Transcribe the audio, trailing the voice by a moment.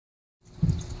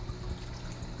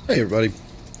Hey everybody,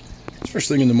 it's first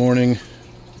thing in the morning,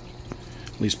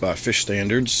 at least by fish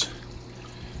standards.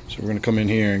 So we're going to come in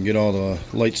here and get all the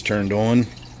lights turned on.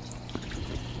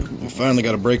 We finally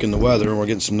got a break in the weather. We're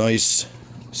getting some nice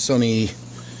sunny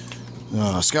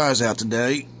skies out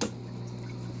today.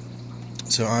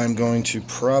 So I'm going to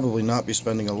probably not be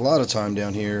spending a lot of time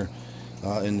down here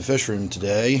in the fish room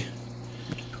today.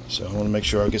 So I want to make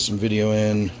sure I get some video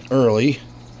in early.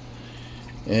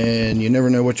 And you never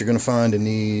know what you're going to find in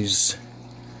these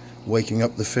waking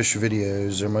up the fish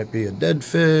videos. There might be a dead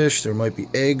fish, there might be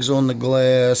eggs on the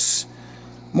glass.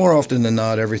 More often than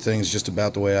not, everything's just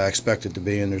about the way I expect it to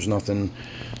be, and there's nothing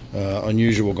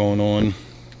unusual going on.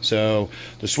 So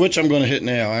the switch I'm going to hit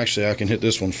now, actually I can hit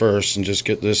this one first and just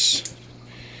get this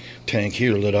tank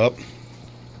here lit up.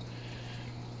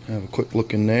 Have a quick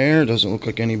look in there. Doesn't look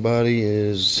like anybody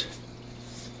is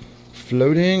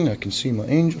floating. I can see my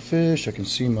angelfish, I can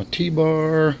see my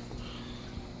T-bar,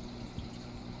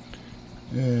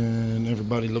 and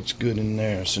everybody looks good in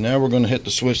there. So now we're going to hit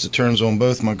the switch that turns on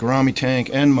both my gourami tank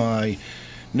and my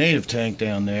native tank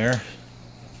down there.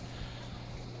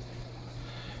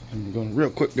 And we're going to real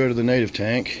quick go to the native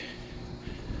tank.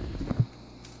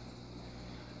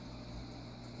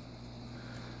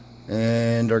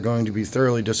 And are going to be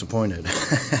thoroughly disappointed.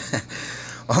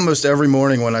 Almost every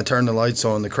morning when I turn the lights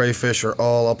on, the crayfish are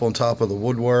all up on top of the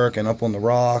woodwork and up on the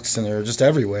rocks, and they're just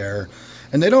everywhere.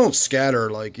 And they don't scatter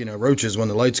like, you know, roaches when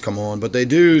the lights come on, but they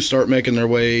do start making their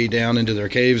way down into their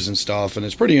caves and stuff, and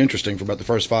it's pretty interesting for about the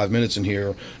first 5 minutes in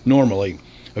here normally.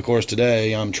 Of course,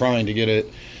 today I'm trying to get it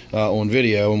on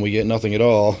video, and we get nothing at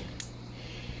all.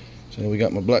 So we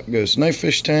got my Black Ghost knife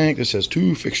fish tank. This has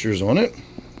 2 fixtures on it,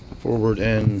 forward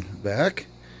and back.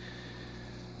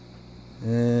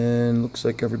 And looks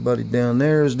like everybody down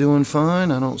there is doing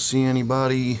fine. I don't see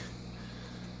anybody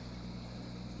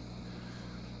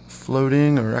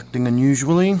floating or acting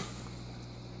unusually.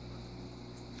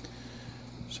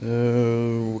 So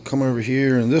we'll come over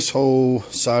here, and this whole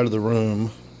side of the room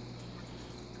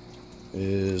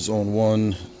is on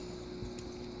one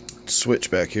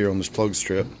switch back here on this plug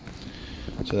strip.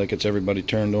 So that gets everybody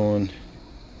turned on.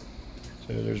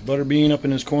 So there's Butterbean up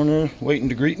in his corner waiting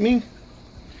to greet me.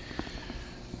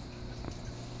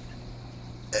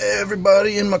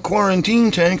 Everybody in my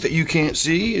quarantine tank that you can't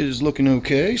see is looking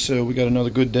okay, so we got another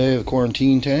good day of the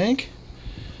quarantine tank.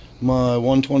 My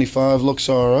 125 looks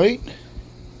alright.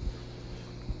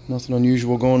 Nothing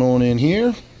unusual going on in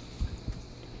here.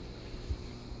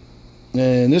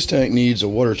 And this tank needs a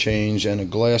water change and a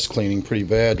glass cleaning pretty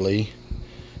badly.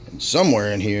 And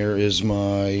somewhere in here is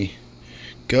my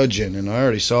gudgeon, and I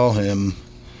already saw him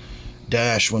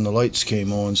dash when the lights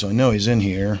came on, so I know he's in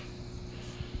here.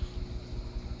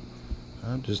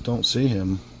 I just don't see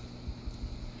him.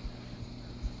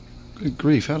 Good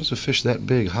grief, how does a fish that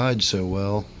big hide so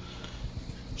well?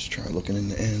 Let's try looking in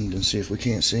the end and see if we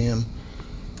can't see him.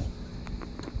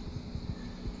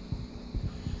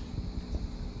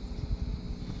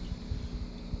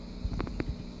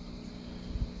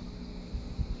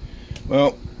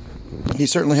 Well, he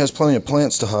certainly has plenty of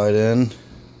plants to hide in.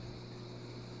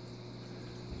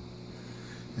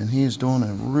 And he is doing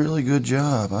a really good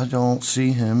job. I don't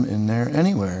see him in there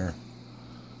anywhere.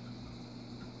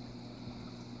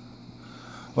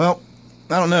 Well,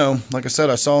 I don't know. Like I said,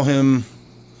 I saw him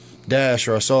dash,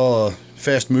 or I saw a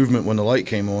fast movement when the light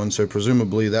came on, so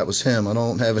presumably that was him. I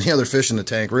don't have any other fish in the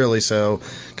tank really, so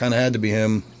kind of had to be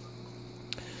him.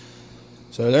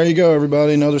 So there you go,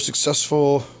 everybody. Another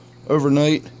successful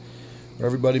overnight where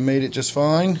everybody made it just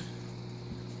fine.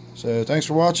 So thanks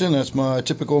for watching. That's my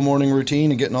typical morning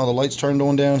routine of getting all the lights turned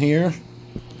on down here.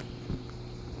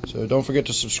 So don't forget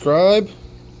to subscribe.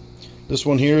 This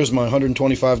one here is my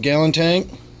 125 gallon tank.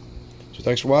 So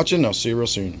thanks for watching. I'll see you real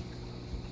soon.